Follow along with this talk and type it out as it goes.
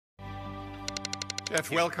Jeff,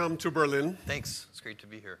 welcome to Berlin. Thanks. It's great to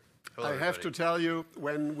be here. Hello, I have everybody. to tell you,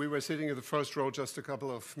 when we were sitting in the first row just a couple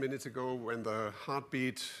of minutes ago, when the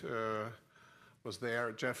heartbeat was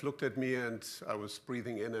there, Jeff looked at me and I was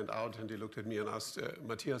breathing in and out, and he looked at me and asked,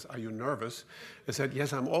 Matthias, are you nervous? I said,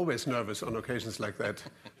 yes, I'm always nervous on occasions like that.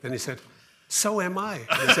 Then he said, so am I.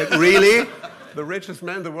 And I said, really? The richest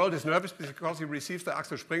man in the world is nervous because he received the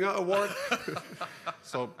Axel Springer Award?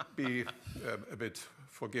 So be a bit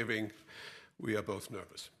forgiving. We are both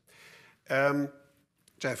nervous.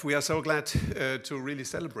 Jeff, we are so glad to really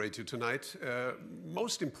celebrate you tonight.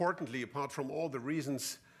 Most importantly, apart from all the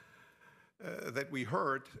reasons that we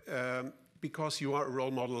heard, because you are a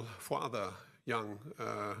role model for other young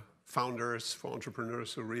founders, for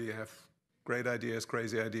entrepreneurs who really have great ideas,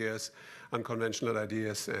 crazy ideas, unconventional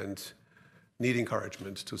ideas, and need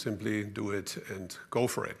encouragement to simply do it and go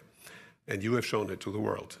for it. And you have shown it to the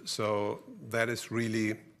world. So that is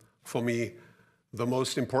really, for me, the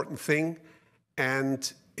most important thing.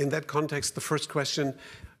 And in that context, the first question,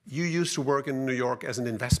 you used to work in New York as an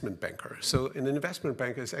investment banker. So an investment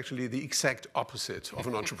banker is actually the exact opposite of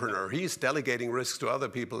an entrepreneur. He's delegating risks to other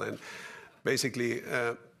people. And basically,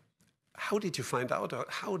 how did you find out?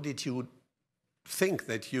 How did you think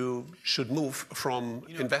that you should move from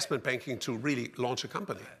investment banking to really launch a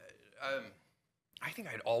company? I think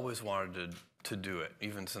I'd always wanted to do it,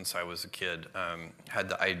 even since I was a kid. Had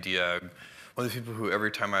the idea. One of the people who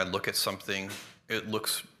every time I look at something, it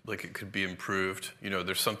looks like it could be improved. You know,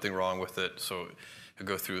 there's something wrong with it. So I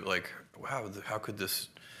go through like, wow, how could this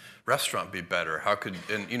restaurant be better? How could,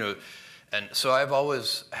 and so I've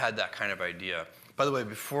always had that kind of idea. By the way,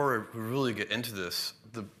 before we really get into this,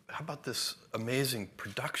 how about this amazing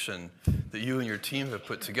production that you and your team have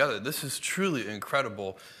put together? This is truly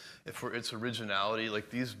incredible for its originality. Like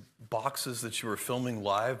these boxes that you were filming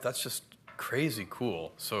live, that's just crazy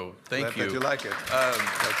cool. So thank you. Glad that you like it. Glad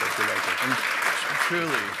that you like it. And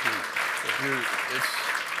truly,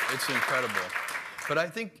 it's incredible. But I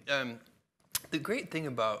think the great thing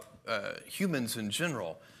about humans in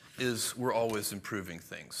general is we're always improving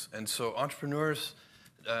things. And so entrepreneurs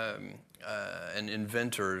and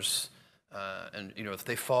inventors, if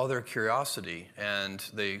they follow their curiosity and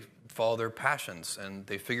they follow their passions and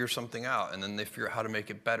they figure something out and then they figure out how to make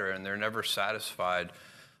it better and they're never satisfied.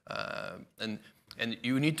 And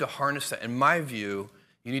you need to harness that. In my view,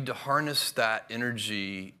 you need to harness that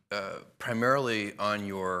energy primarily on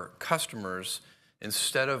your customers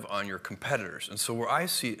instead of on your competitors. And so where I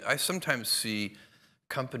sometimes see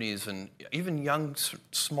companies and even young,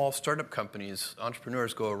 small startup companies,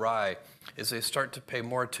 entrepreneurs go awry, is they start to pay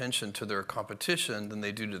more attention to their competition than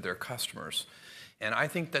they do to their customers. And I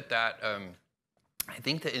think that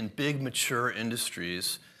in big mature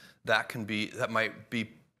industries, that might be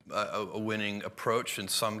a winning approach in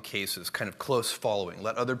some cases, kind of close following.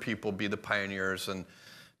 Let other people be the pioneers and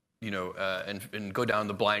go down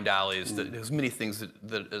the blind alleys. There's many things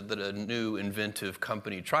that a new inventive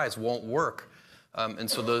company tries won't work. And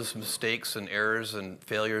so those mistakes and errors and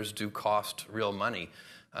failures do cost real money.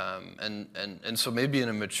 And so maybe in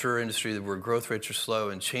a mature industry where growth rates are slow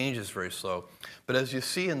and change is very slow. But as you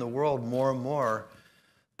see in the world more and more,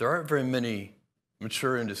 there aren't very many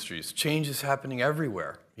mature industries. Change is happening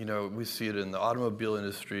everywhere. We see it in the automobile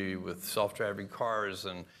industry with self-driving cars,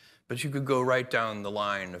 but you could go right down the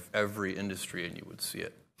line of every industry and you would see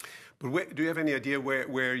it. But do you have any idea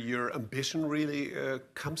where your ambition really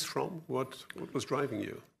comes from? What was driving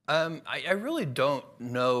you? I really don't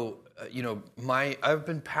know. I've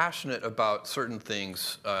been passionate about certain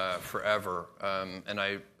things forever, and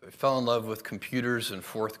I fell in love with computers in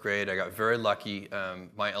 4th grade. I got very lucky.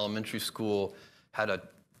 My elementary school had a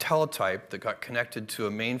teletype that got connected to a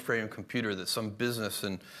mainframe computer that some business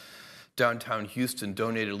in downtown Houston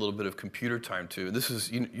donated a little bit of computer time to. This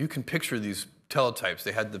is, you can picture these teletypes.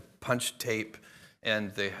 They had the punch tape,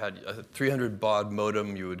 and they had a 300 baud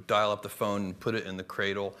modem. You would dial up the phone and put it in the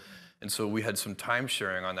cradle. And so we had some time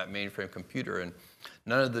sharing on that mainframe computer, and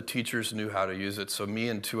none of the teachers knew how to use it. So me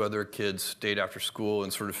and 2 other kids stayed after school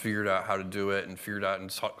and sort of figured out how to do it and kind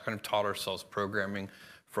of taught ourselves programming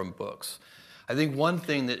from books. I think one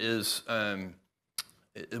thing that is,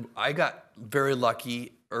 I got very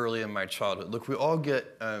lucky early in my childhood. Look, we all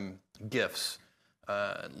get gifts.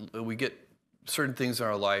 We get certain things in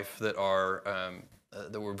our life that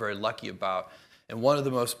we're very lucky about. And one of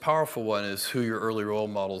the most powerful one is who your early role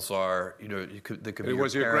models are. They could be your parents. It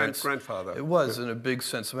was your grandfather. It was, in a big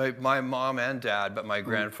sense. My mom and dad, but my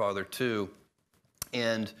grandfather too.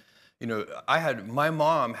 And my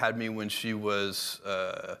mom had me when she was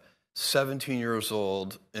 17 years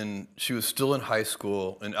old, and she was still in high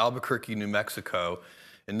school in Albuquerque, New Mexico.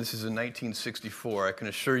 and this is in 1964. I can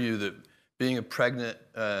assure you that being a pregnant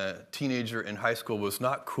teenager in high school was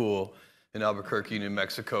not cool in Albuquerque, New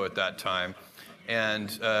Mexico at that time. And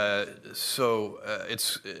so it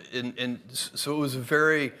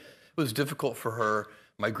was difficult for her.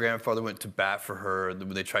 My grandfather went to bat for her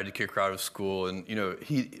when they tried to kick her out of school, and you know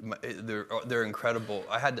they're incredible.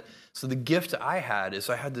 So the gift I had is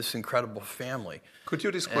I had this incredible family. Could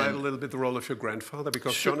you describe a little bit the role of your grandfather?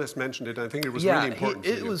 Because Sure. John has mentioned it. I think it was really important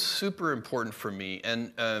for you. It was super important for me,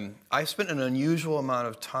 and I spent an unusual amount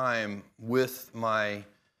of time with my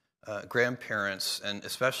grandparents, and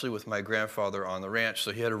especially with my grandfather on the ranch.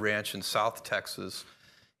 So he had a ranch in South Texas.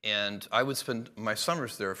 And I would spend my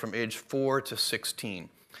summers there from age 4 to 16.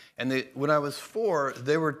 And when I was 4,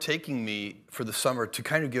 they were taking me for the summer to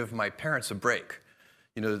kind of give my parents a break,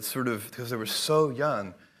 you know, sort of because they were so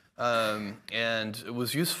young. And it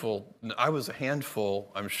was useful. I was a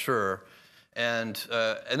handful, I'm sure. And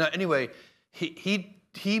anyway, he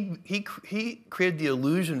created the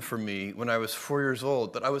illusion for me when I was 4 years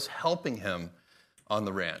old that I was helping him on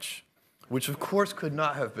the ranch, which of course could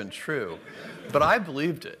not have been true, but I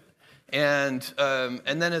believed it. And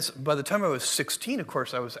then by the time I was 16, of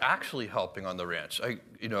course, I was actually helping on the ranch. I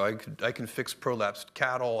can fix prolapsed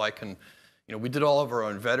cattle. We did all of our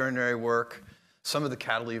own veterinary work. Some of the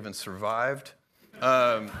cattle even survived.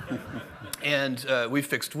 And we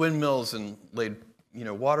fixed windmills and laid,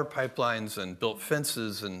 water pipelines and built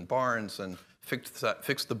fences and barns and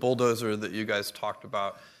fixed the bulldozer that you guys talked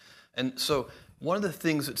about. And so one of the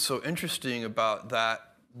things that's so interesting about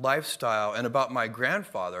that lifestyle and about my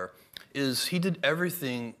grandfather is he did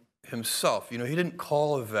everything himself. He didn't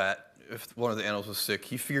call a vet if one of the animals was sick.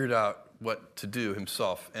 He figured out what to do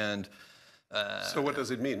himself. And so what does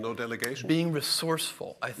it mean? No delegation? Being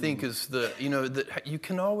resourceful, I think, is that you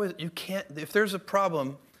can't, if there's a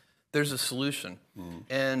problem, there's a solution.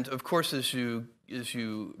 And of course, as you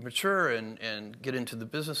mature and get into the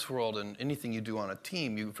business world and anything you do on a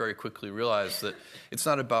team, you very quickly realize that it's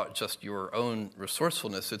not about just your own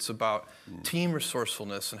resourcefulness. It's about team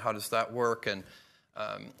resourcefulness and how does that work. And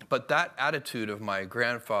but that attitude of my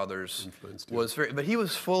grandfather's was but he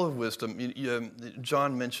was full of wisdom.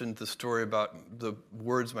 John mentioned the story about the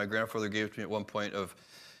words my grandfather gave to me at one point of,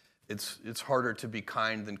 it's harder to be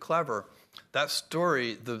kind than clever. That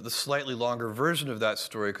story, the slightly longer version of that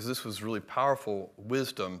story, because this was really powerful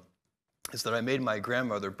wisdom, is that I made my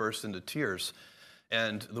grandmother burst into tears.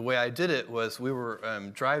 And the way I did it was we were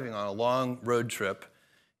driving on a long road trip,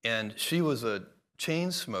 and she was a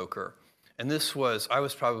chain smoker. And I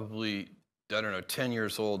was probably, 10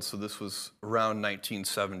 years old, so this was around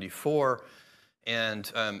 1974.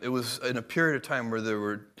 And it was in a period of time where there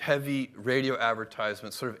were heavy radio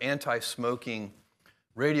advertisements, sort of anti-smoking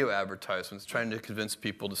radio advertisements, trying to convince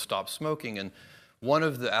people to stop smoking. And one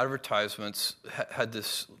of the advertisements had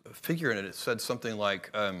this figure in it. It said something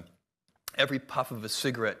like, every puff of a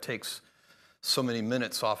cigarette takes so many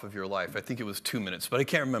minutes off of your life. I think it was 2 minutes, but I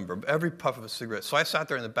can't remember. Every puff of a cigarette. So I sat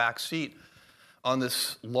there in the back seat on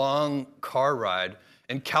this long car ride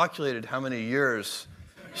and calculated how many years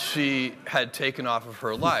she had taken off of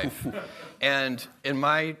her life. And in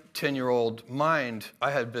my 10-year-old mind,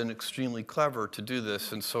 I had been extremely clever to do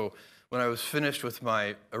this. And so when I was finished with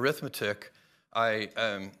my arithmetic, I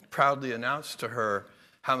proudly announced to her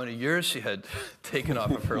how many years she had taken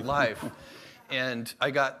off of her life. And I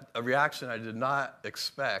got a reaction I did not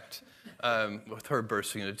expect, with her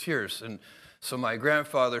bursting into tears. And so my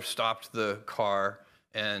grandfather stopped the car,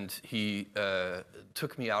 and he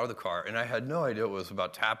took me out of the car. And I had no idea what was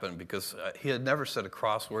about to happen, because he had never said a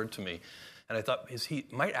cross word to me. And I thought he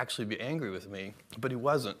might actually be angry with me, but he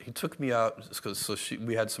wasn't. He took me out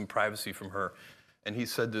we had some privacy from her, and he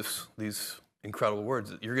said these incredible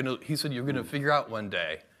words. He said, you're gonna figure out one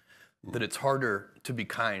day that it's harder to be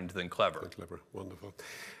kind than clever. Wonderful.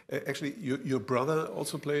 Actually, your brother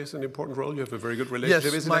also plays an important role. You have a very good relationship.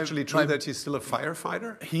 Yes, is it actually true that he's still a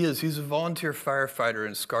firefighter? He is. He's a volunteer firefighter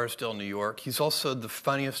in Scarsdale, New York. He's also the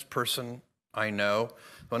funniest person I know.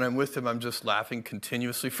 When I'm with him, I'm just laughing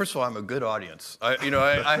continuously. First of all, I'm a good audience.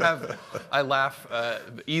 I laugh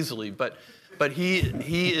easily, but he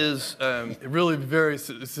is really very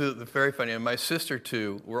funny. And my sister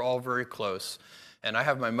too. We're all very close. And I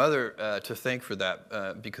have my mother to thank for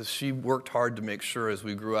that, because she worked hard to make sure as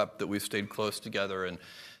we grew up that we stayed close together.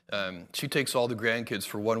 And she takes all the grandkids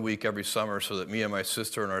for 1 week every summer so that me and my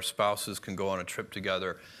sister and our spouses can go on a trip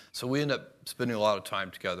together. So we end up spending a lot of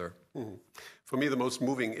time together. Mm-hmm. For me, the most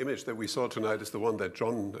moving image that we saw tonight is the one that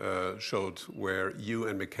John showed, where you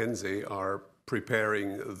and Mackenzie are preparing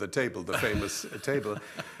the table, the famous table,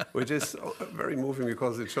 which is very moving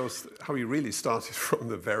because it shows how he really started from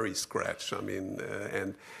the very scratch. I mean,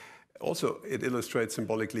 and also it illustrates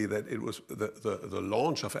symbolically that it was the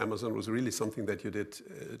launch of Amazon was really something that you did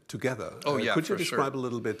together. Oh yeah, could you describe a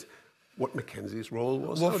little bit what Mackenzie's role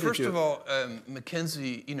was? Well, first of all,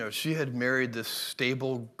 Mackenzie, you know, she had married this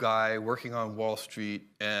stable guy working on Wall Street,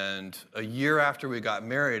 and a year after we got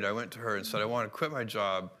married, I went to her and said, I want to quit my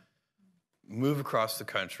job, move across the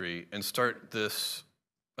country, and start this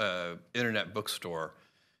internet bookstore.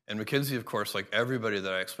 And Mackenzie, of course, like everybody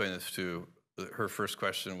that I explained this to, her first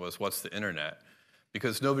question was, what's the internet?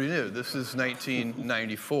 Because nobody knew. This is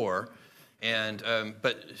 1994. And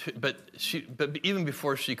but even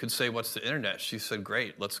before she could say what's the internet, she said,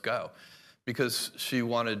 "Great, let's go," because she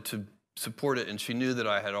wanted to support it, and she knew that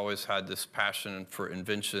I had always had this passion for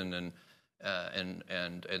invention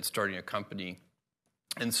and starting a company.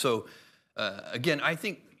 And so, again, I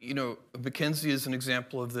think Mackenzie is an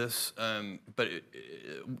example of this. But I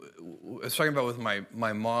was talking about with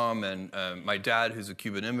my mom and my dad, who's a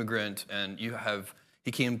Cuban immigrant, and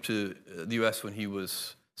he came to the U.S. when he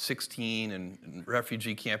was 16 and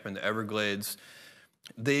refugee camp in the Everglades.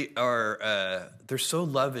 They're so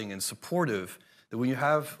loving and supportive that when you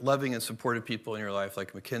have loving and supportive people in your life,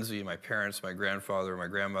 like Mackenzie, my parents, my grandfather, my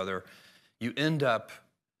grandmother, you end up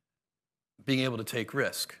being able to take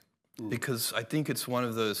risk. Because I think it's one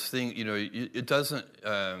of those things, it doesn't,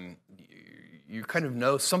 you kind of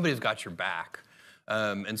know somebody's got your back.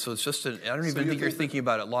 And so it's just, I don't even think you're thinking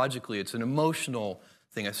about it logically. It's an emotional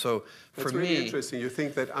thing. So for me, really interesting. You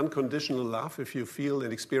think that unconditional love, if you feel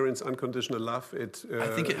and experience unconditional love, I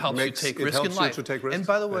think it helps you take risk in life. And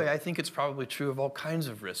by the way, I think it's probably true of all kinds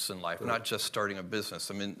of risks in life, not just starting a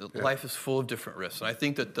business. I mean, life is full of different risks. And I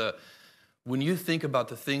think that when you think about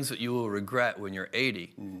the things that you will regret when you're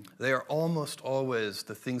 80, they are almost always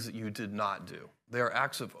the things that you did not do. They are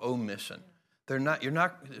acts of omission.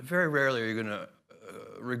 Very rarely are you going to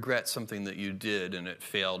regret something that you did and it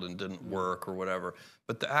failed and didn't work or whatever.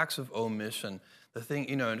 But the acts of omission, the thing,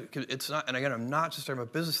 it's not, and again, I'm not just talking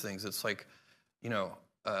about business things. It's like,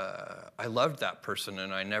 I loved that person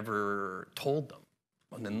and I never told them.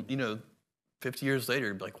 And then, 50 years later,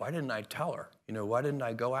 you'd be like, why didn't I tell her? Why didn't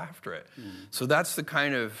I go after it? So that's the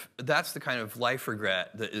kind of life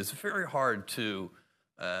regret that is very hard to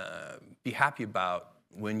be happy about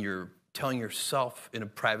when you're telling yourself in a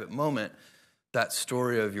private moment that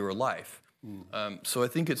story of your life. So I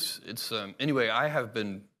think it's anyway. I've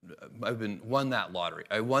won that lottery.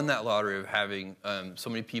 I won that lottery of having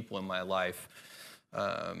so many people in my life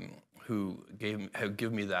who have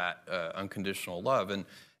given me that unconditional love. And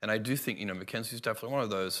I do think, Mackenzie's definitely one of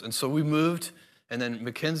those. And so we moved, and then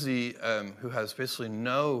Mackenzie, who has basically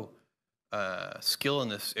no skill in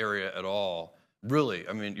this area at all, really,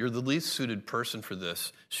 I mean, you're the least suited person for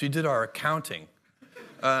this. She did our accounting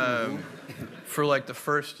for like the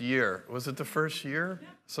first year. Was it the first year?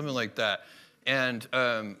 Something like that. And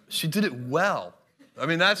she did it well. I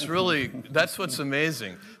mean, that's what's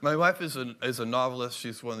amazing. My wife is a novelist.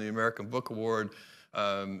 She's won the American Book Award.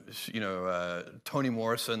 Toni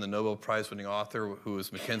Morrison, the Nobel Prize-winning author, who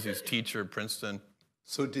was Mackenzie's teacher at Princeton.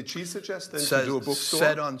 So did she suggest then to do a bookstore?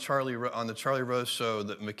 Said on the Charlie Rose show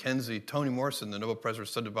that Toni Morrison, the Nobel Prize winner,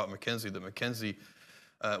 said about Mackenzie that Mackenzie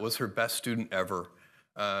was her best student ever.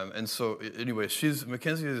 And so anyway,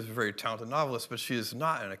 Mackenzie is a very talented novelist, but she is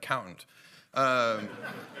not an accountant.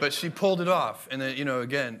 But she pulled it off, and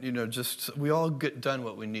then just we all get done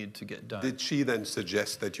what we need to get done. Did she then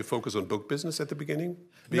suggest that you focus on book business at the beginning,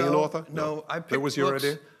 being an author? No, I picked that was your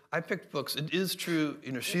idea. I picked books. It is true,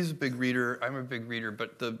 she's a big reader. I'm a big reader,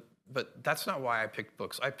 but that's not why I picked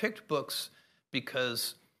books. I picked books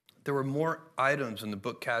because there were more items in the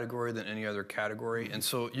book category than any other category, and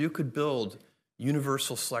so you could build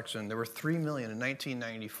universal selection. There were 3 million in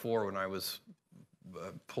 1994 when I was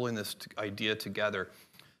pulling this idea together,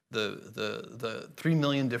 the 3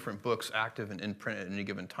 million different books active and in print at any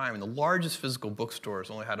given time. And the largest physical bookstores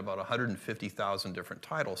only had about 150,000 different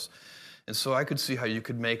titles. And so I could see how you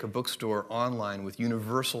could make a bookstore online with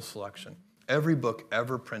universal selection. Every book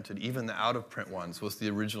ever printed, even the out-of-print ones, was the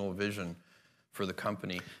original vision for the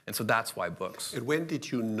company. And so that's why books. And when did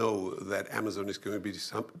you know that Amazon is going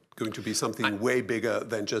to be something way bigger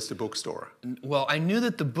than just a bookstore? Well, I knew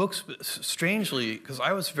that the books, strangely, because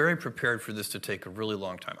I was very prepared for this to take a really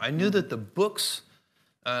long time. I knew that the books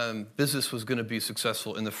business was going to be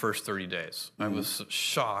successful in the first 30 days. I was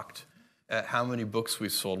shocked at how many books we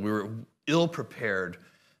sold. We were ill prepared.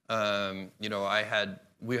 We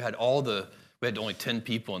had all the we had only 10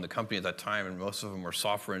 people in the company at that time, and most of them were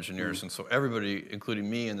software engineers. And so everybody, including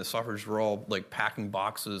me and the software engineers, were all like packing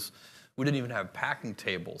boxes. We didn't even have packing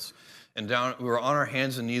tables. And we were on our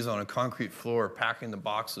hands and knees on a concrete floor packing the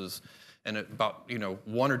boxes. And at about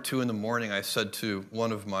 1 or 2 in the morning, I said to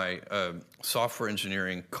one of my software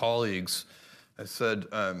engineering colleagues, I said,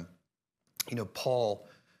 Paul,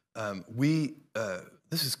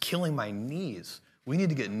 this is killing my knees. We need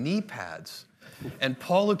to get knee pads. And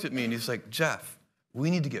Paul looked at me and he's like, Jeff, we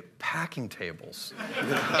need to get packing tables.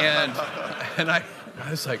 and I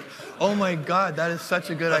was like, oh my God, that is such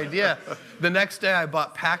a good idea. The next day I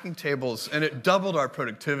bought packing tables and it doubled our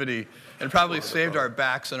productivity and probably saved our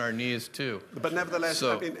backs and our knees too. But nevertheless,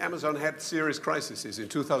 I mean, Amazon had serious crises. In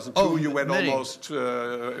 2002, you went almost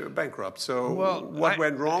bankrupt. So what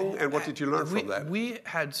went wrong and what did you learn from that? We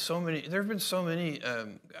had so many, there have been so many,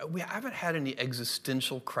 we haven't had any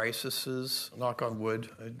existential crises, knock on wood.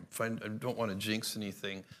 I don't want to jinx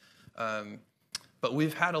anything. But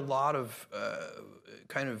we've had a lot of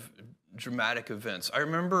kind of dramatic events. I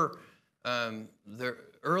remember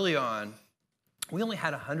early on, we only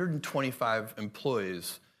had 125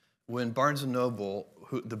 employees when Barnes & Noble,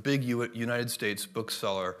 the big United States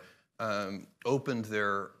bookseller, opened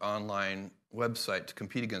their online website to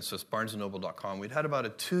compete against us, barnesandnoble.com. We'd had about a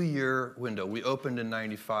 2-year window. We opened in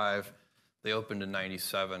 95, they opened in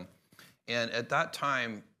 97. And at that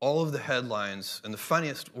time, all of the headlines, and the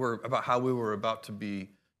funniest were about how we were about to be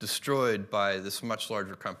destroyed by this much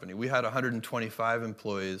larger company. We had 125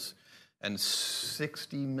 employees and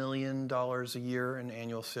 $60 million a year in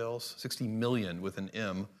annual sales, 60 million with an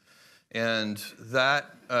M. And that,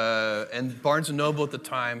 and Barnes & Noble at the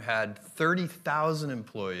time had 30,000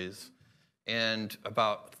 employees and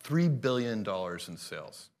about $3 billion in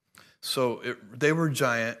sales. So they were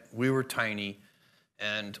giant, we were tiny,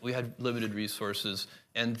 and we had limited resources.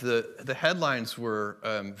 And the headlines were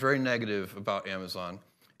very negative about Amazon.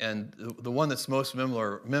 And the one that's most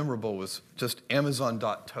memorable was just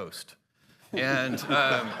Amazon.toast. And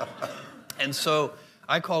so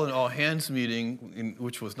I called an all-hands meeting,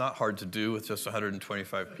 which was not hard to do with just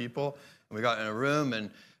 125 people. And we got in a room, and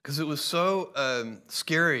because it was so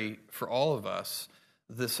scary for all of us,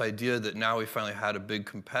 this idea that now we finally had a big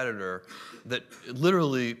competitor, that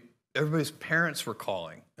literally everybody's parents were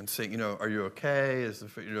calling and saying, are you okay? It's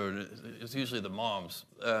usually the moms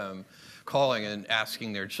calling and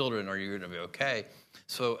asking their children, are you going to be okay?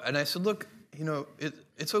 So, and I said, look,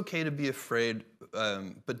 it's okay to be afraid,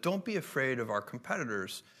 but don't be afraid of our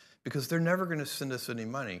competitors because they're never going to send us any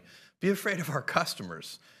money. Be afraid of our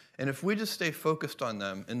customers. And if we just stay focused on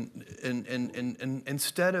them and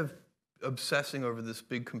instead of obsessing over this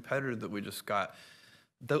big competitor that we just got,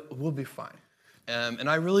 we'll be fine. And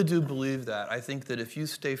I really do believe that. I think that if you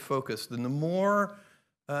stay focused, then the more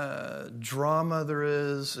drama there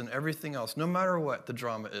is and everything else, no matter what the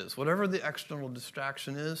drama is, whatever the external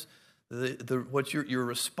distraction is, what your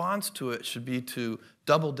response to it should be to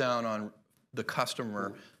double down on the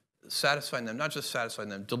customer, satisfying them, not just satisfying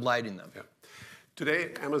them, delighting them. Yeah.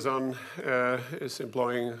 Today, Amazon is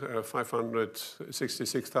employing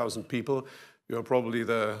 566,000 people. You're probably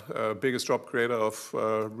the biggest job creator of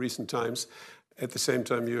recent times. At the same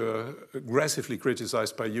time, you're aggressively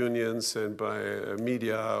criticized by unions and by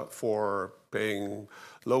media for paying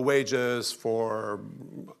low wages, for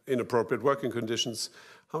inappropriate working conditions.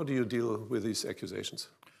 How do you deal with these accusations?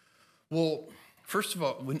 Well, first of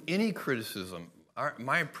all, when any criticism,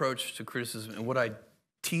 my approach to criticism and what I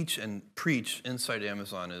teach and preach inside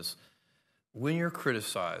Amazon is when you're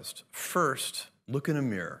criticized, first look in a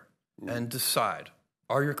mirror and decide,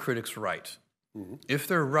 are your critics right? If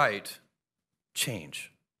they're right,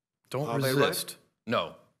 change. Don't resist. Right?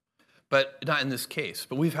 No. But not in this case.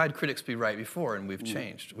 But we've had critics be right before, and we've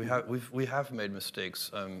changed. We have made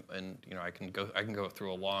mistakes, and I can go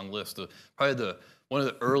through a long list. Probably one of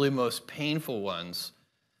the early most painful ones.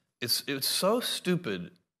 It's so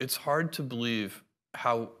stupid. It's hard to believe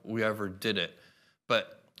how we ever did it.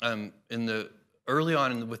 But early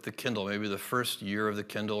on with the Kindle, maybe the first year of the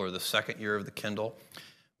Kindle or the second year of the Kindle,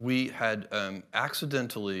 we had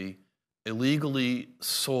accidentally, illegally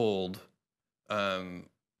sold.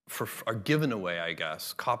 Are given away, I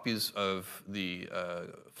guess, copies of the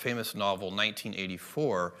famous novel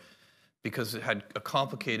 1984 because it had a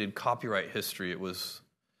complicated copyright history. It was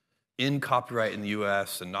in copyright in the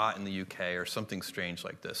US and not in the UK or something strange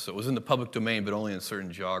like this. So it was in the public domain, but only in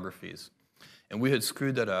certain geographies. And we had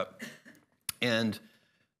screwed that up. And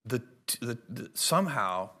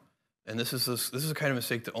somehow, and this is a kind of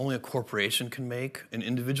mistake that only a corporation can make. An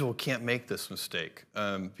individual can't make this mistake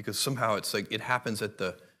because somehow it's like it happens at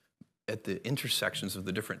at the intersections of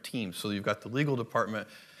the different teams. So you've got the legal department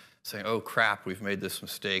saying, oh crap, we've made this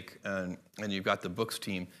mistake, and you've got the books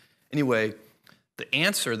team. Anyway, the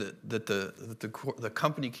answer that the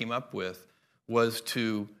company came up with was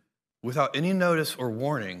to, without any notice or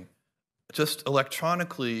warning, just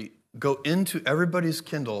electronically go into everybody's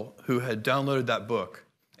Kindle who had downloaded that book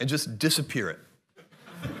and just disappear it.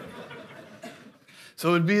 So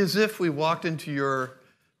it would be as if we walked into your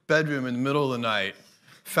bedroom in the middle of the night,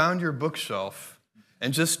 found your bookshelf,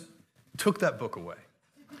 and just took that book away.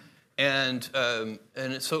 And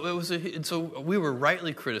so it was so we were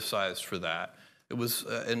rightly criticized for that. It was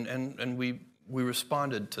and we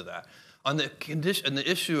responded to that. On the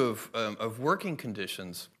issue of working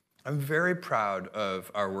conditions, I'm very proud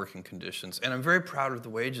of our working conditions, and I'm very proud of the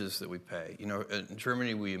wages that we pay. You know, in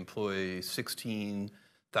Germany we employ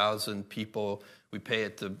 16,000 people. We pay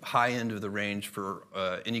at the high end of the range for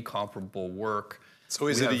any comparable work. So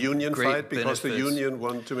is it a union fight because the union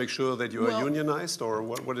want to make sure that you are unionized, or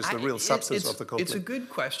what is the real substance of the conflict? It's a good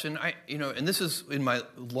question. And this is in my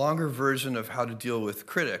longer version of how to deal with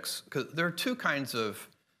critics, because there are two kinds of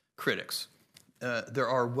critics. There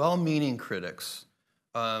are well-meaning critics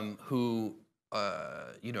who,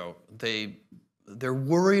 they're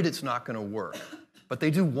worried it's not going to work, but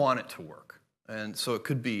they do want it to work. And so it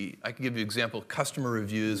could be, I could give you an example, customer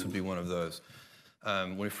reviews would be one of those.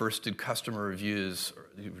 When we first did customer reviews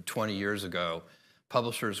 20 years ago,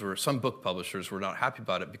 some book publishers were not happy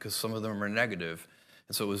about it because some of them were negative.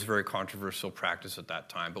 And so it was a very controversial practice at that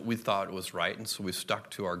time. But we thought it was right, and so we stuck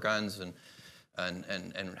to our guns and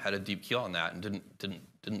had a deep heel on that and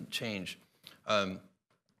didn't change.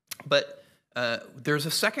 But there's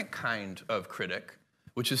a second kind of critic,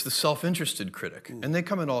 which is the self-interested critic, and they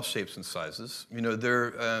come in all shapes and sizes. You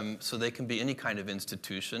know, so they can be any kind of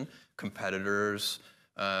institution, competitors,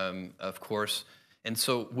 of course. And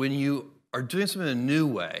so when you are doing something in a new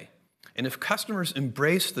way, and if customers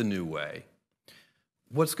embrace the new way,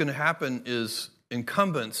 what's going to happen is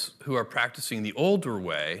incumbents who are practicing the older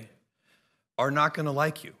way are not going to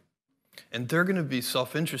like you. And they're going to be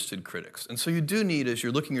self-interested critics. And so you do need, as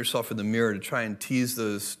you're looking yourself in the mirror, to try and tease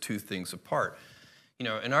those two things apart. You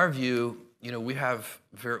know, in our view, you know, we have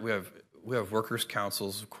workers'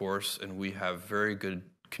 councils, of course, and we have very good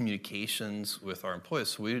communications with our employees.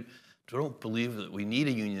 So we don't believe that we need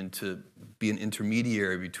a union to be an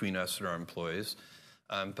intermediary between us and our employees.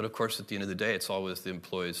 But of course, at the end of the day, it's always the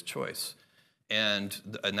employee's choice, and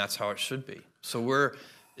that's how it should be. So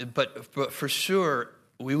but for sure,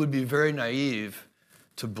 we would be very naive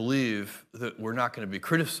to believe that we're not going to be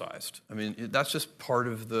criticized. I mean, that's just part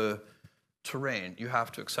of the terrain. You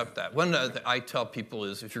have to accept that. One thing I tell people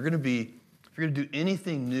is, if you're going to do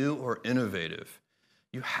anything new or innovative,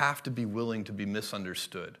 you have to be willing to be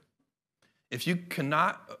misunderstood. If you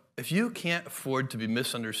can't afford to be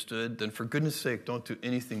misunderstood, then for goodness sake, don't do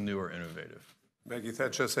anything new or innovative. Maggie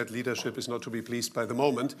Thatcher said leadership is not to be pleased by the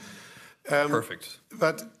moment. Perfect.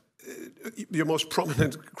 But your most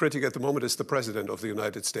prominent critic at the moment is the President of the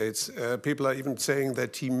United States. People are even saying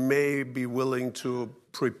that he may be willing to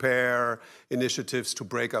prepare initiatives to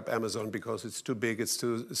break up Amazon because it's too big, it's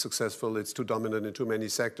too successful, it's too dominant in too many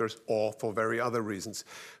sectors, or for very other reasons.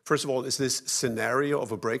 First of all, is this scenario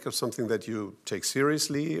of a breakup something that you take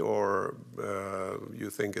seriously, or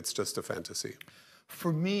you think it's just a fantasy?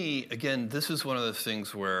 For me, again, this is one of those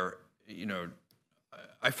things where, you know,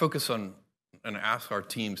 I focus on and ask our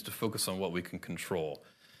teams to focus on what we can control.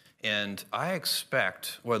 And I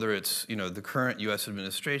expect, whether it's, you know, the current U.S.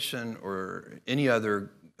 administration or any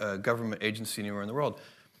other government agency anywhere in the world,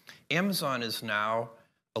 Amazon is now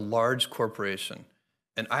a large corporation,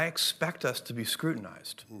 and I expect us to be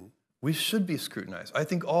scrutinized. We should be scrutinized. I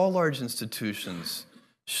think all large institutions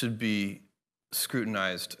should be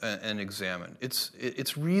scrutinized and examined.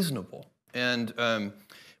 It's reasonable. And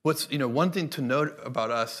one thing to note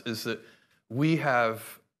about us is that we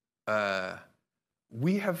have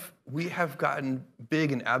gotten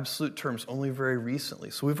big in absolute terms only very recently.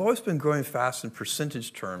 So we've always been growing fast in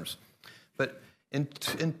percentage terms. But in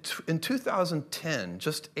 2010,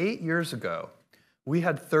 just 8 years ago, we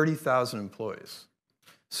had 30,000 employees.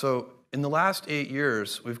 So in the last 8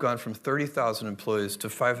 years, we've gone from 30,000 employees to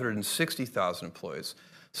 560,000 employees.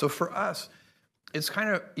 So for us, it's kind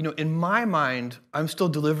of, you know, in my mind, I'm still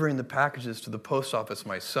delivering the packages to the post office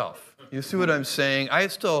myself. You see what I'm saying? I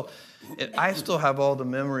still have all the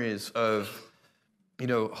memories of, you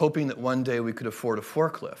know, hoping that one day we could afford a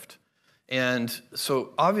forklift. And so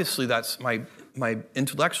obviously that's my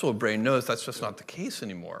intellectual brain knows that's just not the case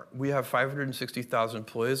anymore. We have 560,000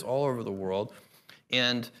 employees all over the world.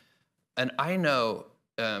 And I know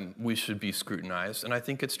we should be scrutinized. And I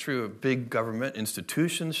think it's true. Big government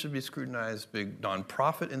institutions should be scrutinized. Big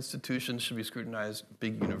nonprofit institutions should be scrutinized.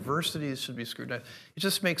 Big universities should be scrutinized. It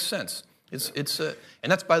just makes sense. And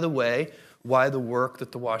that's, by the way, why the work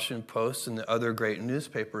that the Washington Post and the other great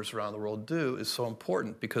newspapers around the world do is so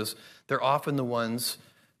important, because they're often the ones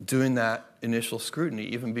doing that initial scrutiny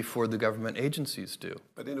even before the government agencies do.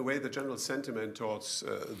 But in a way, the general sentiment towards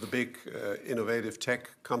the big innovative tech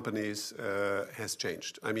companies has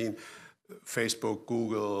changed. I mean, Facebook,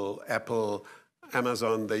 Google, Apple,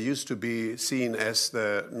 Amazon, they used to be seen as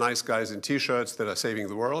the nice guys in T-shirts that are saving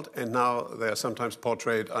the world, and now they are sometimes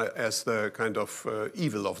portrayed as the kind of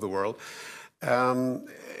evil of the world.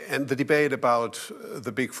 And the debate about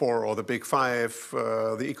the big four or the big five,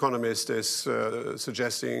 The Economist is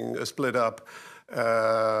suggesting a split up.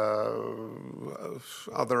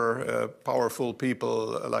 Other powerful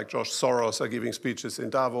people like George Soros are giving speeches in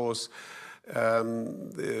Davos.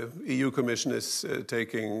 The EU Commission is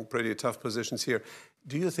taking pretty tough positions here.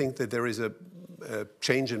 Do you think that there is a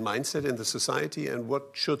change in mindset in the society? And what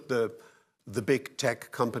should the big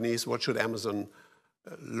tech companies, what should Amazon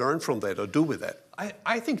learn from that or do with that?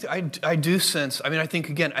 I think I do sense, I mean, I think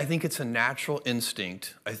it's a natural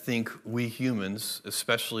instinct. I think we humans,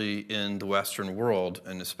 especially in the Western world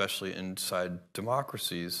and especially inside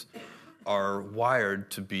democracies, are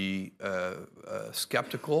wired to be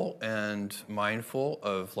skeptical and mindful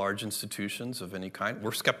of large institutions of any kind.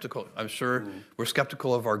 We're skeptical, I'm sure, we're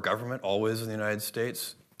skeptical of our government always in the United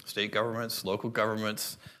States, state governments, local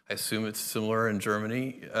governments. I assume it's similar in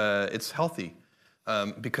Germany. It's healthy.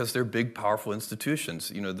 Because they're big, powerful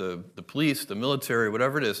institutions. You know, the police, the military,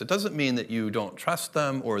 whatever it is. It doesn't mean that you don't trust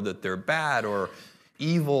them or that they're bad or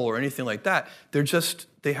evil or anything like that. They're just,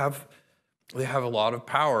 they have a lot of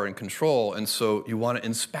power and control, and so you want to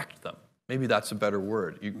inspect them. Maybe that's a better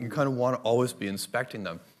word. You kind of want to always be inspecting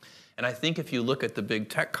them. And I think if you look at the big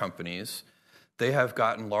tech companies, they have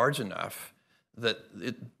gotten large enough that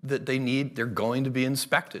they're going to be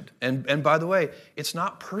inspected. And by the way, it's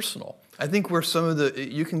not personal. I think where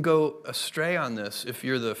you can go astray on this if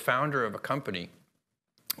you're the founder of a company,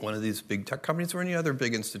 one of these big tech companies or any other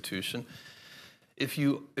big institution. If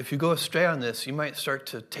you go astray on this, you might start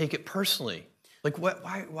to take it personally. Like,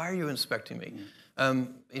 why are you inspecting me?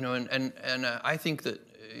 You know, and I think that,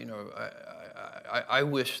 you know, I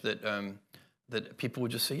wish that that people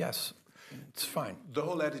would just say yes. It's fine. The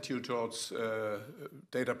whole attitude towards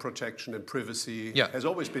data protection and privacy has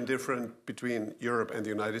always been different between Europe and the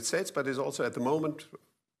United States, but is also at the moment,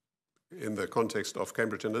 in the context of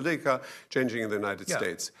Cambridge Analytica, changing in the United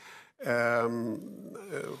States.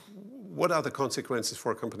 What are the consequences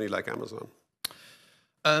for a company like Amazon?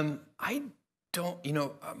 I don't, you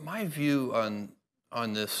know, my view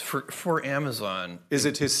on this for Amazon. Is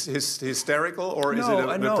it hysterical or is it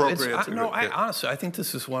an appropriate? Honestly, I think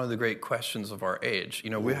this is one of the great questions of our age. You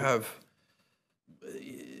know, we have,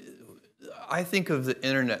 I think of the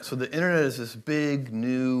internet. So the internet is this big,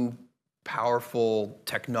 new, powerful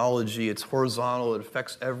technology. It's horizontal. It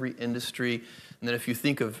affects every industry. And then if you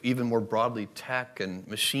think of even more broadly tech and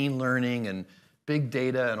machine learning and big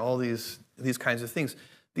data and all these kinds of things,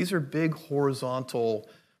 these are big, horizontal,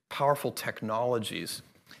 powerful technologies.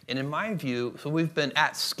 And in my view, so we've been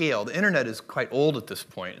at scale. The internet is quite old at this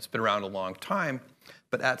point. It's been around a long time.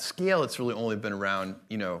 But at scale, it's really only been around,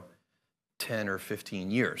 you know, 10 or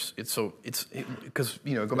 15 years. Because,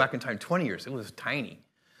 you know, go back in time 20 years, it was tiny.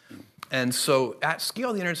 And so at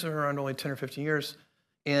scale, the internet's been around only 10 or 15 years.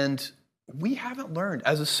 And we haven't learned,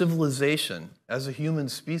 as a civilization, as a human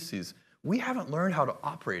species, we haven't learned how to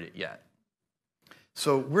operate it yet.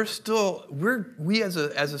 So we as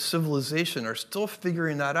a civilization are still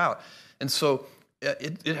figuring that out. And so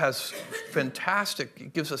it gives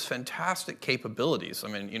us fantastic capabilities. I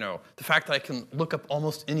mean, you know, the fact that I can look up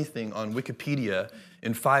almost anything on Wikipedia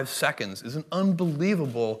in 5 seconds is an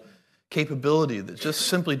unbelievable capability that just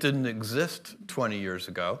simply didn't exist 20 years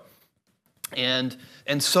ago. And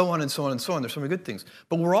so on and so on and so on. There's so many good things.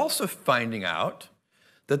 But we're also finding out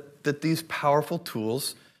that these powerful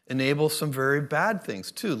tools enable some very bad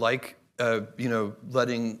things too, like you know,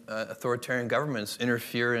 letting authoritarian governments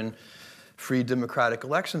interfere in free democratic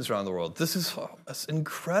elections around the world. This is an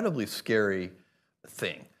incredibly scary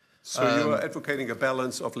thing. So you are advocating a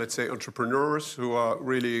balance of, let's say, entrepreneurs who are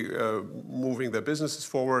really moving their businesses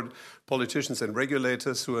forward, politicians and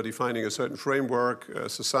regulators who are defining a certain framework,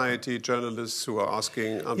 society, journalists who are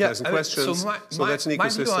asking unpleasant questions. So that's an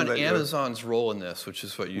ecosystem. My view on Amazon's role in this, which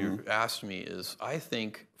is what you asked me, is I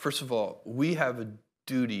think, first of all, we have a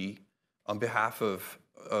duty on behalf of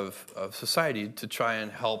society to try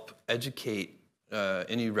and help educate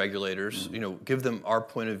any regulators, give them our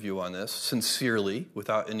point of view on this sincerely,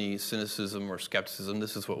 without any cynicism or skepticism.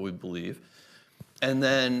 This is what we believe. And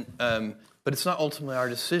then, but it's not ultimately our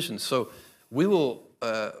decision. So we will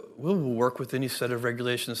work with any set of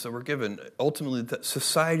regulations that we're given. Ultimately,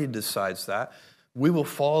 society decides that. We will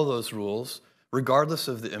follow those rules, regardless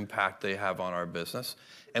of the impact they have on our business.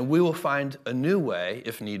 And we will find a new way,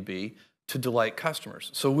 if need be, to delight customers.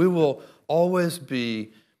 So we will always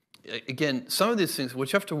be, again, some of these things,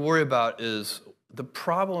 what you have to worry about is the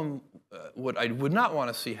problem, what I would not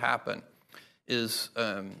want to see happen is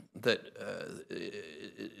that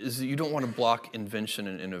you don't want to block invention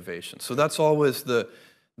and innovation. So that's always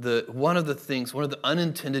one of the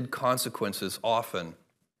unintended consequences often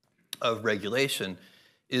of regulation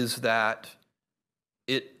is that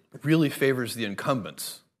it really favors the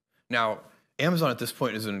incumbents. Now, Amazon at this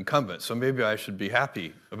point is an incumbent, so maybe I should be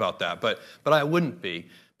happy about that, but I wouldn't be,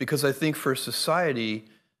 because I think for society,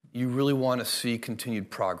 you really want to see continued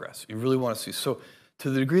progress. You really want to see. So to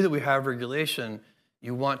the degree that we have regulation,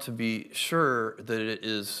 you want to be sure that it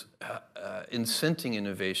is incenting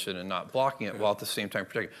innovation and not blocking it, while at the same time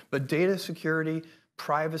protecting it. But data security,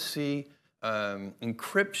 privacy,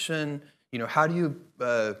 encryption, how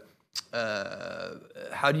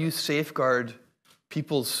do you safeguard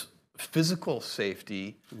people's physical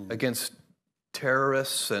safety against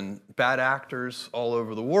terrorists and bad actors all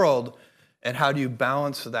over the world, and how do you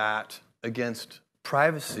balance that against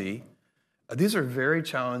privacy? These are very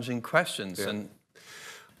challenging questions, and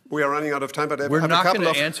we are running out of time. But we're not going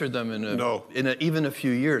to answer them in even a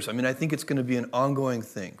few years. I mean, I think it's going to be an ongoing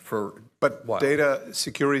thing for. But data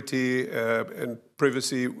security and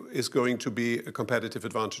privacy is going to be a competitive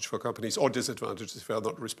advantage for companies, or disadvantage if they are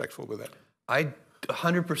not respectful with that. I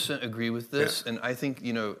 100% agree with this, and I think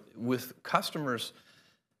with customers,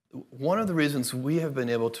 one of the reasons we have been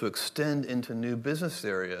able to extend into new business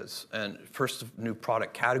areas and first new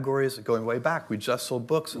product categories, going way back, we just sold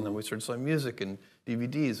books, and then we started selling music and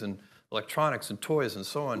DVDs and electronics and toys and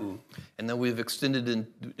so on, and then we've extended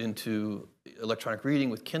into electronic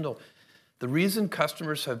reading with Kindle. The reason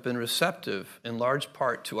customers have been receptive, in large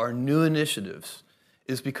part, to our new initiatives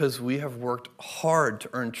is because we have worked hard to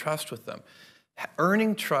earn trust with them.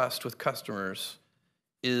 Earning trust with customers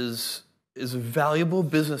is a valuable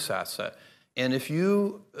business asset. And if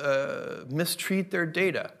you mistreat their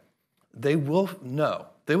data, they will know.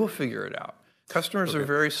 They will figure it out. Customers are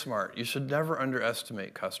very smart. You should never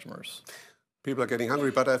underestimate customers. People are getting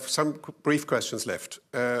hungry, but I have some brief questions left.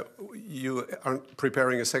 You are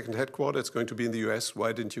preparing a second headquarters. It's going to be in the US.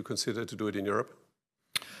 Why didn't you consider to do it in Europe?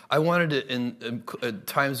 I wanted it in a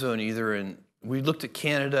time zone we looked at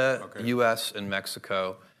Canada, US, and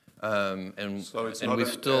Mexico. So it's not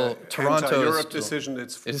Toronto anti-Europe decision.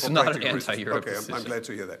 It's not an anti-Europe decision. I'm glad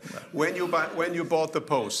to hear that. No. When you bought the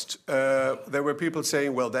Post, there were people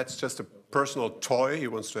saying, "Well, that's just a personal toy. He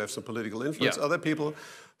wants to have some political influence." Yeah. Other people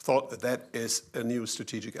thought that is a new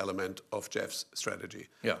strategic element of Jeff's strategy.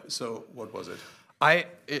 Yeah. So what was it?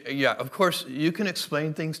 Of course, you can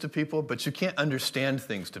explain things to people, but you can't understand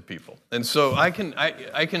things to people. And so I can,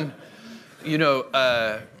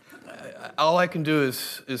 all I can do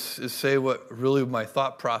is say what really my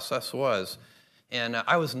thought process was. And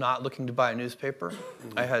I was not looking to buy a newspaper.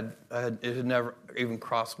 It had never even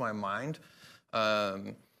crossed my mind.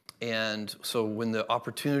 And so when the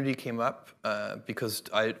opportunity came up, because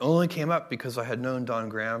it only came up because I had known Don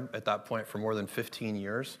Graham at that point for more than 15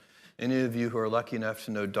 years. Any of you who are lucky enough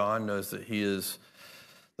to know Don knows that he is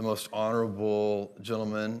the most honorable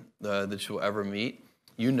gentleman that you'll ever meet.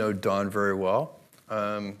 You know Don very well.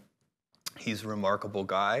 He's a remarkable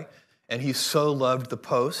guy. And he so loved the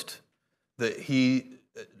Post that he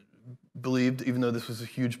believed, even though this was a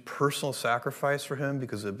huge personal sacrifice for him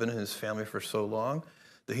because it had been in his family for so long,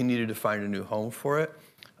 that he needed to find a new home for it.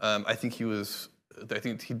 There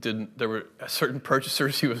were certain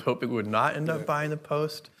purchasers he was hoping would not end up buying the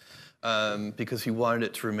Post because he wanted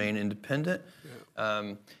it to remain independent.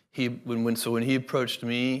 Yeah. When he approached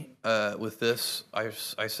me with this, I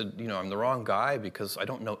said, I'm the wrong guy because I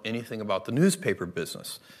don't know anything about the newspaper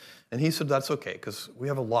business. And he said, that's okay, because we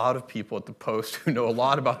have a lot of people at the Post who know a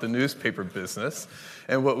lot about the newspaper business,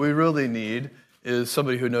 and what we really need is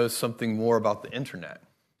somebody who knows something more about the internet.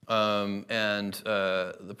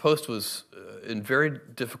 The Post was in very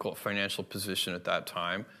difficult financial position at that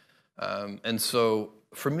time. And so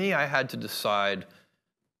for me, I had to decide,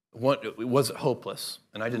 was it hopeless?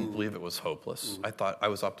 And I didn't believe it was hopeless. I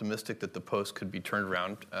was optimistic that the Post could be turned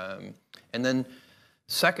around. And then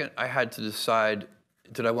second, I had to decide,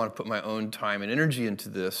 did I want to put my own time and energy into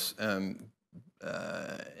this?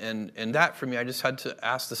 and that, for me, I just had to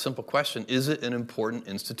ask the simple question, is it an important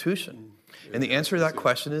institution? And the answer to that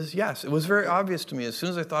question is yes. It was very obvious to me as soon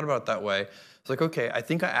as I thought about it that way. It's like, okay, I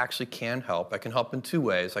think I actually can help. I can help in two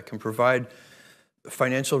ways. I can provide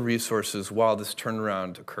financial resources while this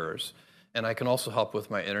turnaround occurs, and I can also help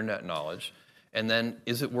with my internet knowledge. And then,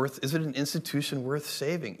 is it an institution worth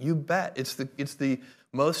saving? You bet. It's the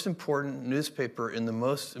most important newspaper in the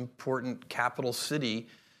most important capital city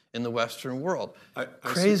in the Western world.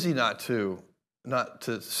 Crazy not to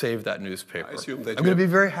save that newspaper. I assume that I'm going to be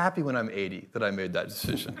very happy when I'm 80 that I made that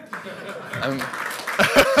decision.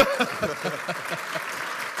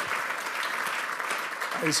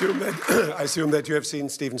 I assume that you have seen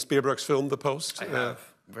Steven Spielberg's film, The Post? I have.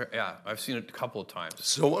 Yeah, I've seen it a couple of times.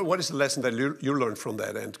 So what is the lesson that you learned from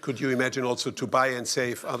that? And could you imagine also to buy and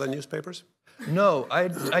save other newspapers? No,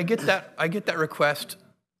 I get that request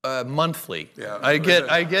monthly. Yeah,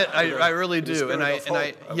 I really do, and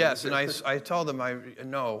I tell them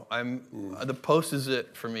the Post is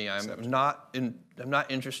it for me. I'm not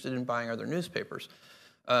interested in buying other newspapers,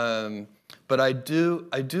 but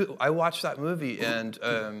I watch that movie, and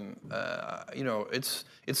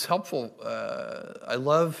it's helpful. I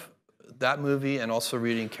love that movie, and also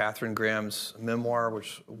reading Katharine Graham's memoir,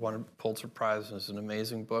 which won a Pulitzer Prize and is an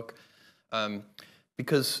amazing book,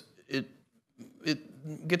 because it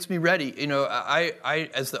gets me ready. I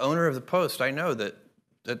as the owner of the Post, I know that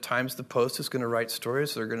at times the Post is going to write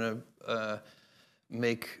stories that are going to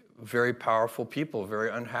make very powerful people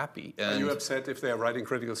very unhappy. And are you upset if they are writing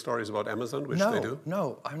critical stories about Amazon, which they do?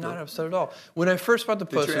 No, I'm not upset at all. When I first bought the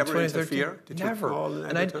Post in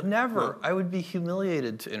 2013, never. I would be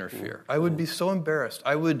humiliated to interfere. I would be so embarrassed.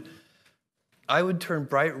 I would turn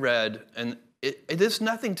bright red, and it has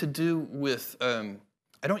nothing to do with.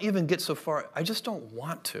 I don't even get so far. I just don't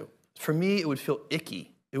want to. For me, it would feel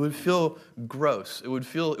icky. It would feel gross. It would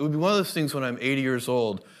be one of those things when I'm 80 years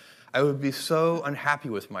old. I would be so unhappy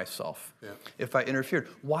with myself if I interfered.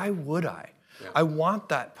 Why would I? Yeah. I want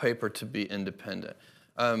that paper to be independent.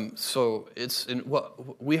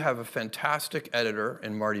 We have a fantastic editor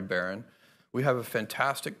in Marty Barron. We have a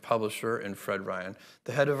fantastic publisher in Fred Ryan.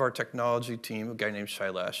 The head of our technology team, a guy named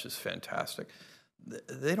Shailesh, is fantastic.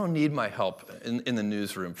 They don't need my help in the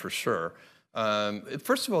newsroom for sure.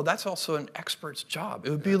 First of all, that's also an expert's job.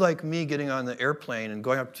 It would be like me getting on the airplane and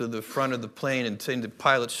going up to the front of the plane and saying the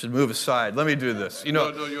pilots should move aside. Let me do this.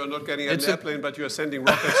 No, you are not getting on an airplane, but you are sending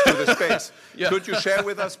rockets to the space. Yeah. Could you share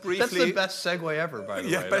with us briefly? That's the best segue ever, by the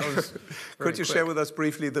way. Could you share with us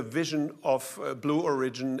briefly the vision of Blue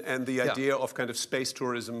Origin and the idea of kind of space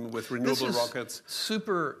tourism with renewable rockets?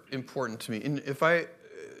 Super important to me. And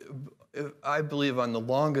I believe on the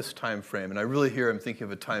longest time frame, and I really I'm thinking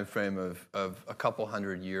of a time frame of a couple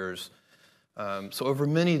hundred years. So over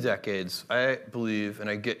many decades, I believe, and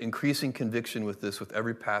I get increasing conviction with this with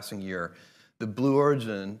every passing year, the Blue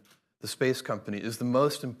Origin, the space company, is the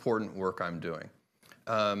most important work I'm doing.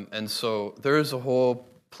 And so there is a whole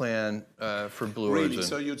plan for Blue Origin.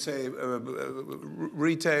 So you'd say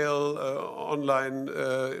retail, online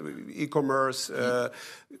e-commerce,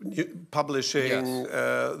 publishing,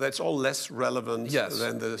 that's all less relevant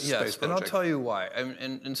than the space project. And I'll tell you why.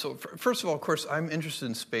 And so first of all, of course, I'm interested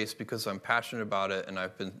in space because I'm passionate about it, and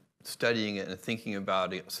I've been studying it and thinking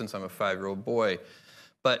about it since I'm a 5-year-old boy.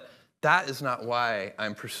 But that is not why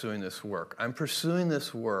I'm pursuing this work. I'm pursuing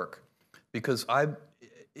this work because I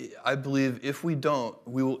believe if we don't,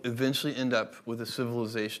 we will eventually end up with a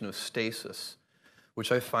civilization of stasis, which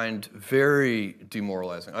I find very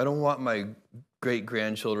demoralizing. I don't want my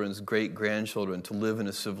great-grandchildren's great-grandchildren to live in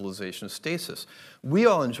a civilization of stasis. We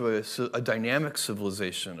all enjoy a dynamic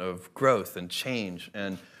civilization of growth and change,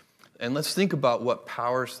 and let's think about what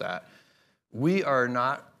powers that. We are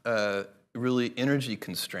not really energy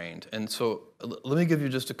constrained, and so let me give you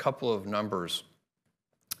just a couple of numbers.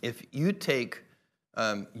 If you take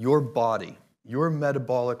your body, your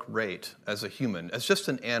metabolic rate as a human, as just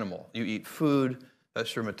an animal, you eat food,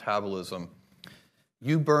 that's your metabolism,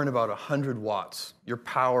 you burn about 100 watts. Your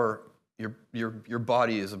power, your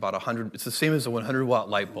body is about 100, it's the same as a 100-watt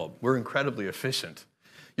light bulb. We're incredibly efficient.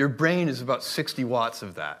 Your brain is about 60 watts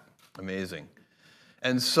of that. Amazing.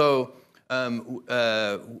 And so,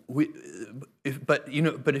 but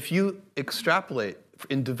if you extrapolate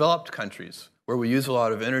in developed countries where we use a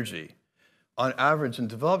lot of energy, on average in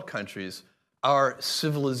developed countries, our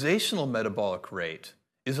civilizational metabolic rate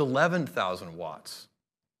is 11,000 watts.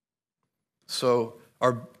 So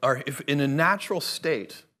if in a natural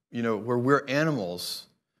state, where we're animals,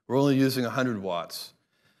 we're only using 100 watts.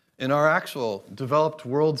 In our actual developed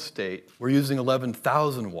world state, we're using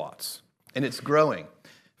 11,000 watts, and it's growing.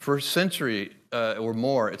 For a century, or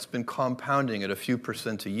more, it's been compounding at a few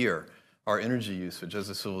percent a year, our energy usage as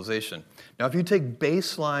a civilization. Now, if you take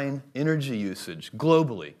baseline energy usage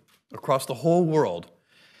globally, across the whole world,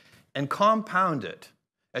 and compound it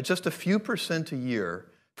at just a few percent a year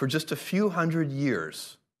for just a few hundred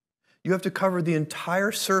years, you have to cover the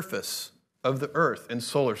entire surface of the Earth in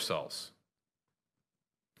solar cells.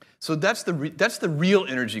 So that's the real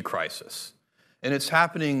energy crisis. And it's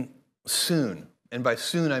happening soon. And by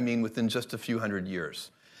soon, I mean within just a few hundred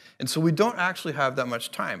years. And so we don't actually have that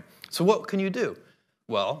much time. So what can you do?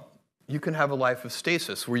 Well, you can have a life of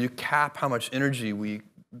stasis where you cap how much energy we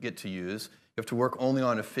get to use. You have to work only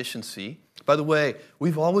on efficiency. By the way,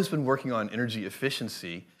 we've always been working on energy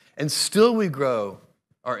efficiency, and still we grow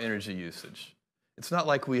our energy usage. It's not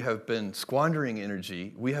like we have been squandering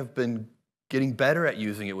energy. We have been getting better at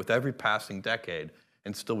using it with every passing decade,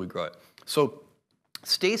 and still we grow it. So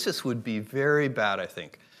stasis would be very bad, I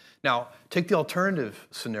think. Now, take the alternative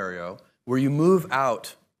scenario where you move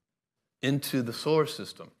out into the solar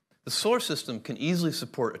system. The solar system can easily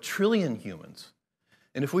support 1 trillion humans.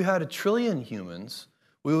 And if we had 1 trillion humans,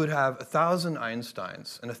 we would have 1,000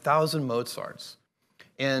 Einsteins and 1,000 Mozarts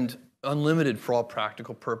and unlimited, for all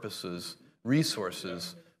practical purposes,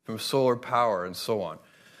 resources from solar power and so on.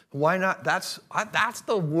 Why not? That's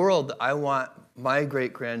the world that I want my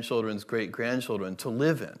great-grandchildren's great-grandchildren to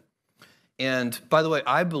live in. And by the way,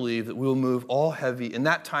 I believe that we will move all heavy, in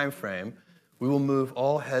that time frame, we will move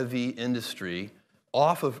all heavy industry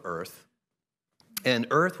off of Earth, and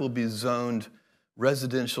Earth will be zoned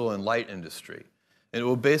residential and light industry. And it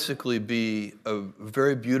will basically be a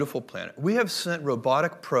very beautiful planet. We have sent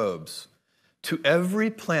robotic probes to every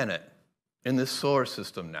planet in this solar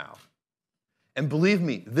system now. And believe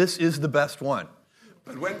me, this is the best one.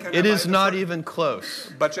 But when can it is not even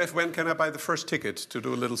close. But Jeff, when can I buy the first ticket to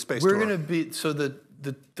do a little space tour? tour? We're going to be, so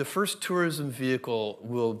the first tourism vehicle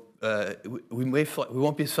will, we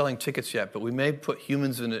won't be selling tickets yet, but we may put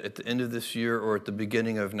humans in it at the end of this year or at the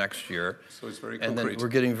beginning of next year. So it's very concrete. concrete. And then we're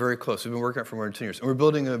getting very close. We've been working on it for more than 10 years. And we're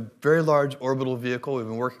building a very large orbital vehicle. We've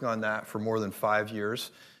been working on that for more than 5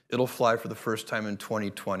 years. It'll fly for the first time in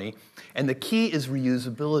 2020. And the key is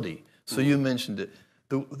reusability. So you mentioned it.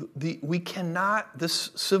 We cannot,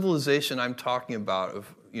 this civilization I'm talking about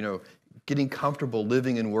of, getting comfortable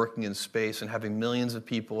living and working in space and having millions of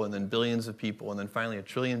people and then billions of people and then finally 1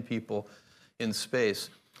 trillion people in space,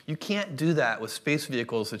 you can't do that with space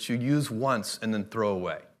vehicles that you use once and then throw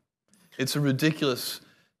away. It's a ridiculous,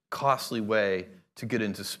 costly way to get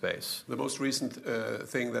into space. The most recent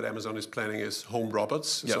thing that Amazon is planning is home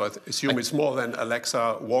robots. Yep. So I assume it's more than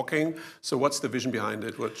Alexa walking. So what's the vision behind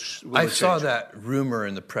it? I saw that rumor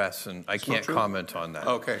in the press, and I can't comment on that.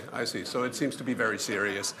 Okay, I see. So it seems to be very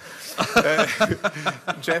serious.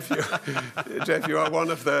 Jeff, you are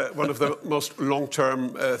one of the most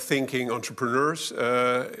long-term thinking entrepreneurs.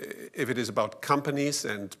 If it is about companies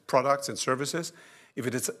and products and services. If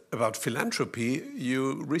it is about philanthropy,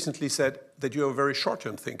 you recently said that you're a very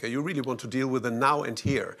short-term thinker. You really want to deal with the now and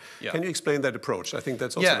here. Yeah. Can you explain that approach? I think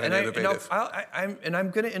that's also very innovative. I'm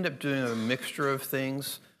going to end up doing a mixture of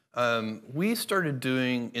things. We started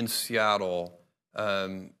doing in Seattle,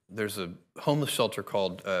 there's a homeless shelter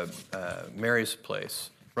called Mary's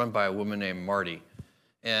Place, run by a woman named Marty.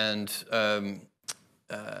 And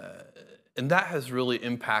that has really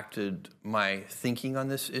impacted my thinking on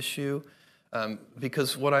this issue.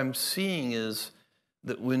 Because what I'm seeing is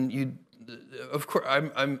that when you, of course,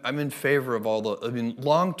 I'm in favor of all the,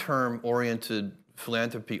 long-term oriented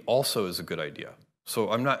philanthropy also is a good idea.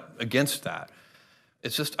 So I'm not against that.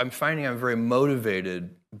 It's just I'm finding I'm very motivated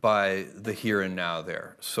by the here and now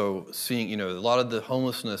there. So seeing, a lot of the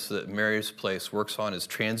homelessness that Mary's Place works on is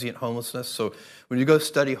transient homelessness. So when you go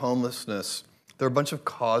study homelessness, there are a bunch of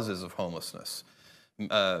causes of homelessness.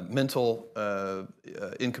 Mental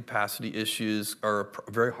incapacity issues are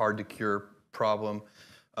a very hard to cure problem.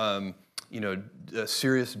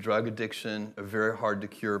 Serious drug addiction, a very hard to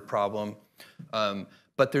cure problem.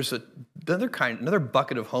 But there's another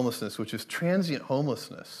bucket of homelessness, which is transient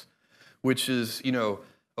homelessness, which is,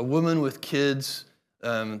 a woman with kids,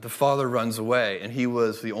 the father runs away, and he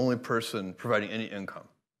was the only person providing any income.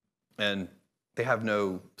 And they have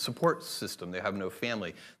no support system. They have no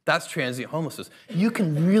family. That's transient homelessness. You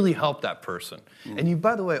can really help that person. And you,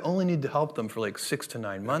 by the way, only need to help them for like 6 to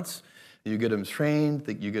 9 months. You get them trained,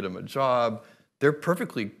 you get them a job. They're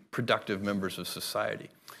perfectly productive members of society.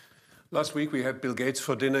 Last week we had Bill Gates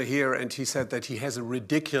for dinner here, and he said that he has a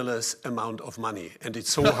ridiculous amount of money, and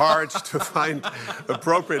it's so hard to find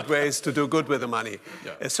appropriate ways to do good with the money.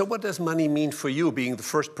 Yeah. So what does money mean for you, being the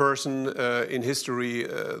first person in history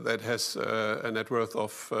that has a net worth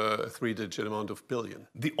of a three-digit amount of billion?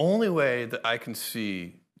 The only way that I can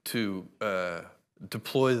see to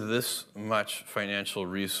deploy this much financial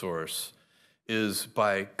resource is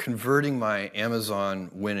by converting my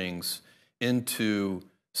Amazon winnings into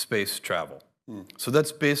space travel. So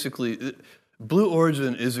that's basically, Blue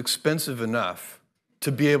Origin is expensive enough to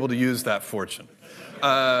be able to use that fortune.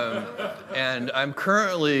 And I'm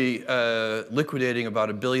currently liquidating about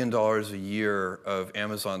 $1 billion a year of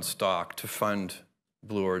Amazon stock to fund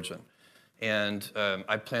Blue Origin. And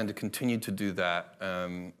I plan to continue to do that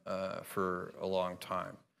for a long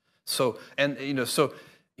time. So, and so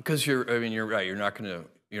because you're right, you're not going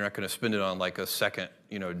to spend it on like a second,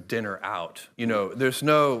 dinner out. There's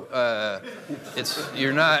no,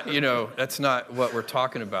 that's not what we're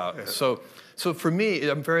talking about. Yeah. So for me,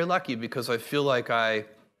 I'm very lucky because I feel like I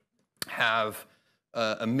have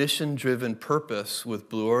a mission-driven purpose with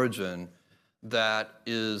Blue Origin that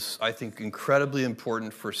is, I think, incredibly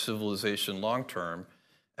important for civilization long-term.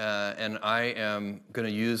 And I am going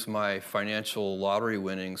to use my financial lottery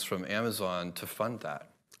winnings from Amazon to fund that.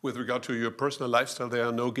 With regard to your personal lifestyle, there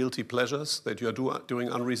are no guilty pleasures that you are doing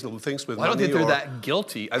unreasonable things with money? I don't think they're that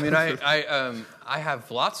guilty. I mean, I have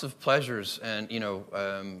lots of pleasures, and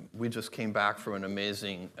we just came back from an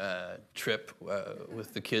amazing trip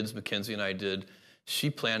with the kids. Mackenzie and I did. She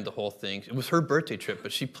planned the whole thing. It was her birthday trip,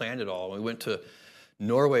 but she planned it all. We went to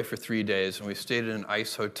Norway for 3 days, and we stayed in an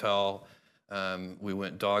ice hotel. We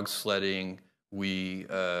went dog sledding. We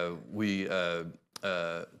went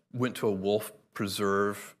to a wolf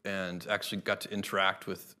preserve and actually got to interact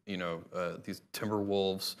with these timber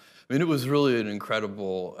wolves. I mean, it was really an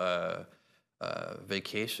incredible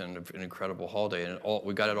vacation, an incredible holiday, and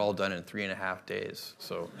we got it all done in 3.5 days.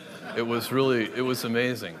 So it was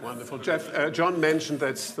amazing. Wonderful, Jeff. John mentioned,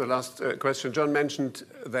 that's the last question. John mentioned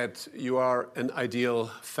that you are an ideal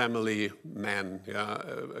family man. Yeah,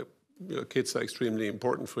 your kids are extremely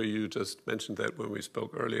important for you. You just mentioned that when we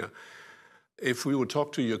spoke earlier. If we would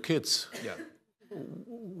talk to your kids, yeah,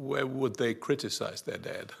 where would they criticize their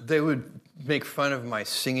dad? They would make fun of my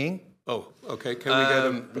singing. Oh, okay. Can we get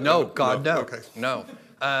a... No, God, no. Okay. No.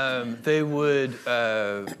 They would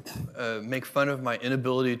make fun of my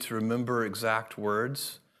inability to remember exact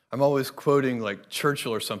words. I'm always quoting like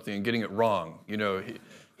Churchill or something and getting it wrong.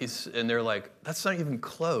 And they're like, that's not even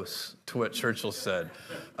close to what Churchill said.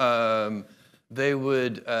 They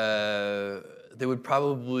would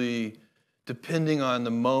probably, depending on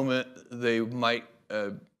the moment, they might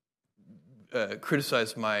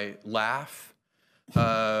criticize my laugh.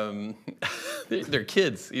 They're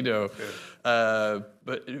kids, but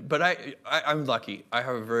I'm lucky. I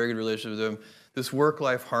have a very good relationship with them. This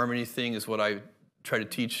work-life harmony thing is what I try to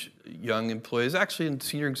teach young employees, actually, and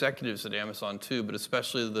senior executives at Amazon too, but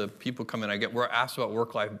especially the people come in. We're asked about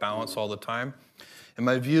work-life balance all the time, and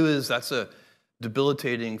my view is that's a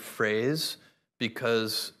debilitating phrase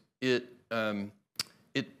because it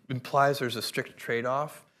implies there's a strict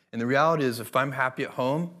trade-off. And the reality is, if I'm happy at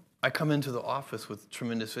home, I come into the office with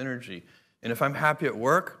tremendous energy. And if I'm happy at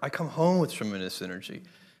work, I come home with tremendous energy.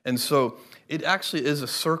 And so it actually is a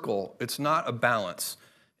circle. It's not a balance.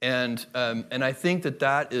 And I think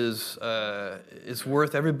that is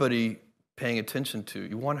worth everybody paying attention to.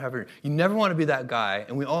 You never want to be that guy.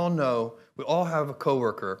 And we all have a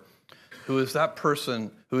coworker who is that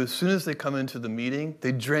person who, as soon as they come into the meeting,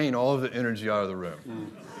 they drain all of the energy out of the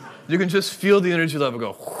room. You can just feel the energy level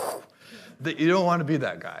go, whoosh. You don't want to be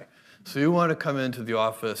that guy. So you want to come into the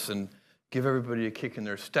office and give everybody a kick in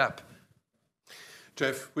their step.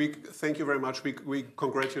 Jeff, we thank you very much. We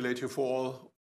congratulate you for all